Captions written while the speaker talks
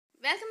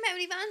Welcome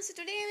everyone. So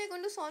today we're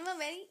going to solve a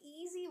very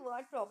easy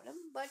word problem,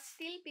 but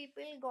still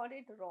people got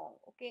it wrong.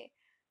 Okay.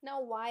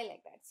 Now why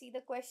like that? See,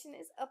 the question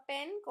is a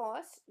pen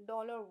costs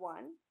 $1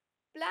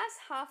 plus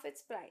half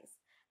its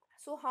price.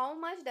 So how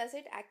much does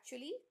it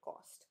actually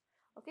cost?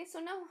 Okay,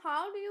 so now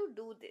how do you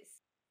do this?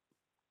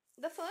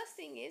 The first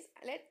thing is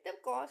let the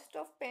cost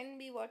of pen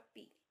be what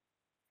P.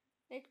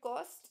 It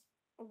costs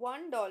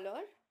 $1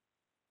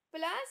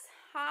 plus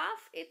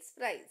half its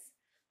price.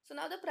 So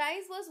now the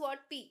price was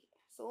what P.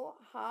 So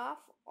half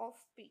of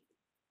P.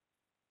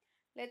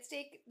 Let's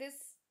take this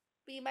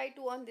p by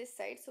 2 on this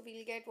side. So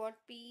we'll get what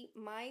p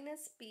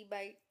minus p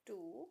by 2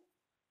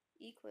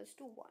 equals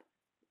to 1.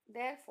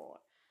 Therefore,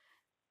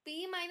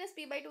 p minus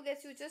p by 2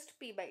 gets you just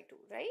p by 2,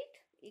 right?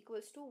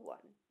 Equals to 1.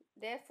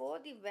 Therefore,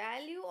 the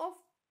value of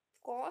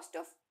cost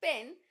of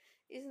pen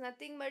is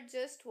nothing but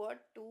just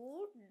what? $2.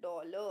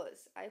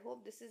 I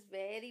hope this is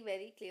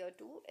very clear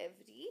to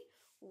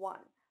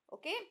everyone.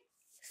 Okay.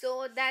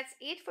 So that's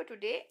it for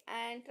today.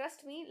 And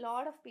trust me, a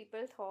lot of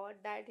people thought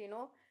that,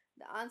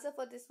 the answer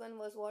for this one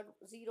was what?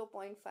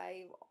 0.5.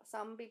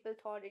 Some people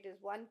thought it is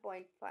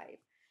 1.5.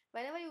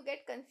 Whenever you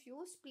get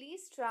confused,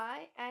 please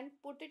try and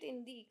put it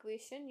in the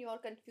equation. Your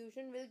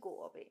confusion will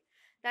go away.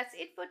 That's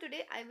it for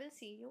today. I will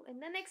see you in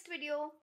the next video.